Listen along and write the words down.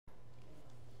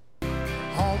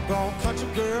Homegrown country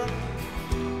girl,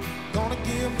 gonna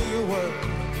give me a word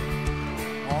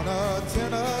on a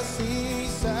Tennessee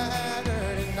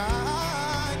Saturday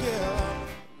night,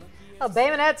 yeah.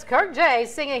 Bay Minette's Kirk Jay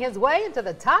singing his way into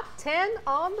the top 10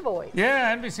 on The Voice.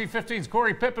 Yeah, NBC 15's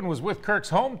Corey Pippen was with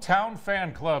Kirk's hometown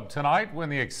fan club tonight when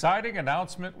the exciting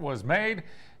announcement was made.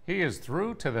 He is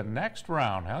through to the next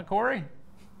round, huh, Corey?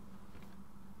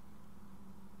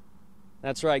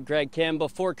 That's right, Greg Kim.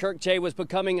 Before Kirk Jay was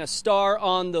becoming a star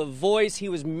on The Voice, he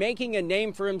was making a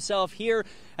name for himself here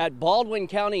at Baldwin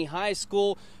County High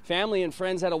School. Family and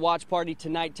friends at a watch party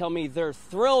tonight tell me they're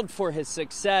thrilled for his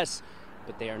success,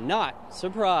 but they are not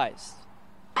surprised.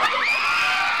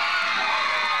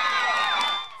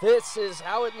 This is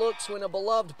how it looks when a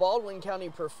beloved Baldwin County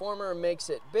performer makes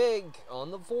it big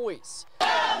on The Voice.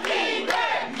 Happy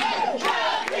birthday!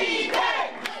 Happy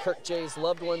birthday! Kirk Jay's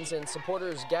loved ones and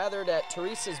supporters gathered at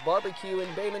Teresa's Barbecue in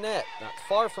Bay Minette, not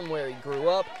far from where he grew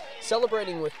up,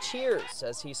 celebrating with cheers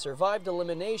as he survived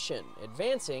elimination,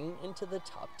 advancing into the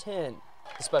top 10.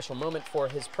 A special moment for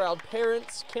his proud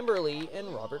parents, Kimberly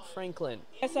and Robert Franklin.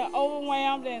 It's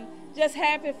overwhelmed and just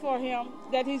happy for him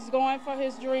that he's going for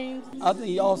his dreams. I think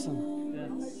he's awesome.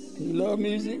 Yeah. He loves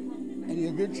music and he's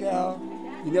a good child.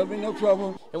 He never been no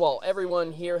trouble. And while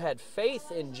everyone here had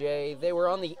faith in Jay, they were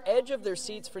on the edge of their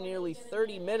seats for nearly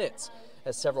 30 minutes,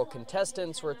 as several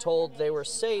contestants were told they were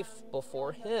safe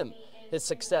before him. His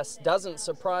success doesn't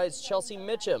surprise Chelsea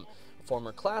Mitchum, a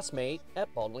former classmate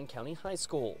at Baldwin County High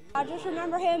School. I just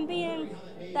remember him being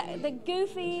the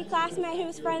goofy classmate who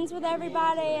was friends with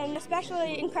everybody and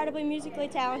especially incredibly musically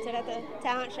talented at the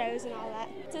talent shows and all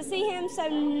that. To see him so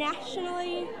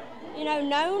nationally,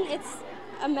 known, it's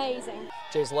amazing.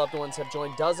 Jay's loved ones have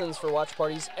joined dozens for watch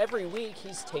parties every week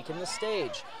he's taken the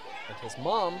stage. And his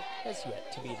mom has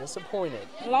yet to be disappointed.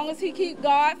 As long as he keep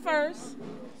God first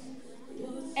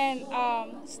and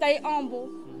stay humble,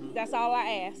 that's all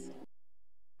I ask.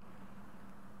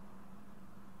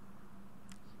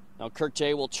 Now, Kirk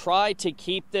Jay will try to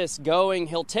keep this going.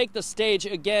 He'll take the stage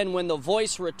again when The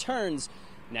Voice returns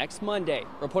next Monday.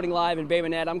 Reporting live in Bay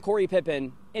Minette, I'm Corey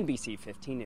Pippen, NBC 15 News.